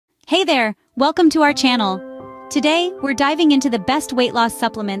Hey there, welcome to our channel. Today, we're diving into the best weight loss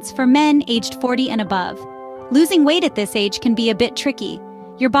supplements for men aged 40 and above. Losing weight at this age can be a bit tricky.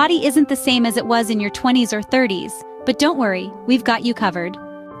 Your body isn't the same as it was in your 20s or 30s, but don't worry, we've got you covered.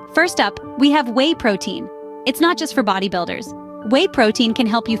 First up, we have whey protein. It's not just for bodybuilders. Whey protein can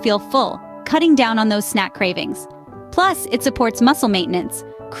help you feel full, cutting down on those snack cravings. Plus, it supports muscle maintenance,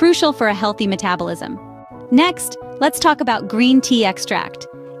 crucial for a healthy metabolism. Next, let's talk about green tea extract.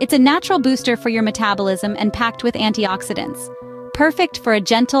 It's a natural booster for your metabolism and packed with antioxidants. Perfect for a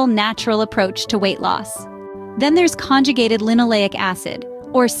gentle, natural approach to weight loss. Then there's conjugated linoleic acid,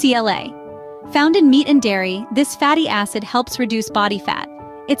 or CLA. Found in meat and dairy, this fatty acid helps reduce body fat.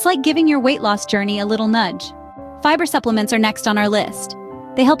 It's like giving your weight loss journey a little nudge. Fiber supplements are next on our list.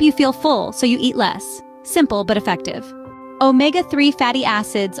 They help you feel full, so you eat less. Simple but effective. Omega-3 fatty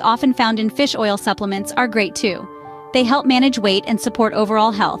acids, often found in fish oil supplements, are great too. They help manage weight and support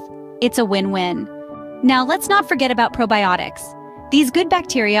overall health. It's a win-win. Now let's not forget about probiotics. These good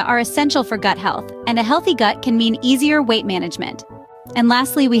bacteria are essential for gut health, and a healthy gut can mean easier weight management. And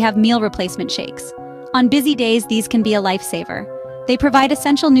lastly, we have meal replacement shakes. On busy days, these can be a lifesaver. They provide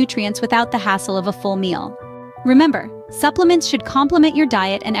essential nutrients without the hassle of a full meal. Remember, supplements should complement your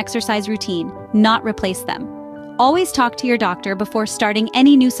diet and exercise routine, not replace them. Always talk to your doctor before starting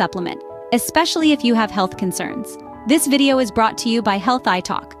any new supplement, especially if you have health concerns. This video is brought to you by Health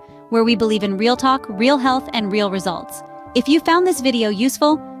Talk, where we believe in real talk, real health, and real results. If you found this video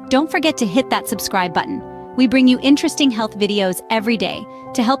useful, don't forget to hit that subscribe button. We bring you interesting health videos every day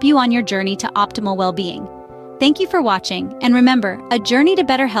to help you on your journey to optimal well-being. Thank you for watching, and remember, a journey to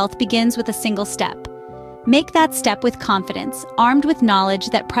better health begins with a single step. Make that step with confidence, armed with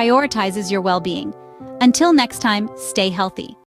knowledge that prioritizes your well-being. Until next time, stay healthy.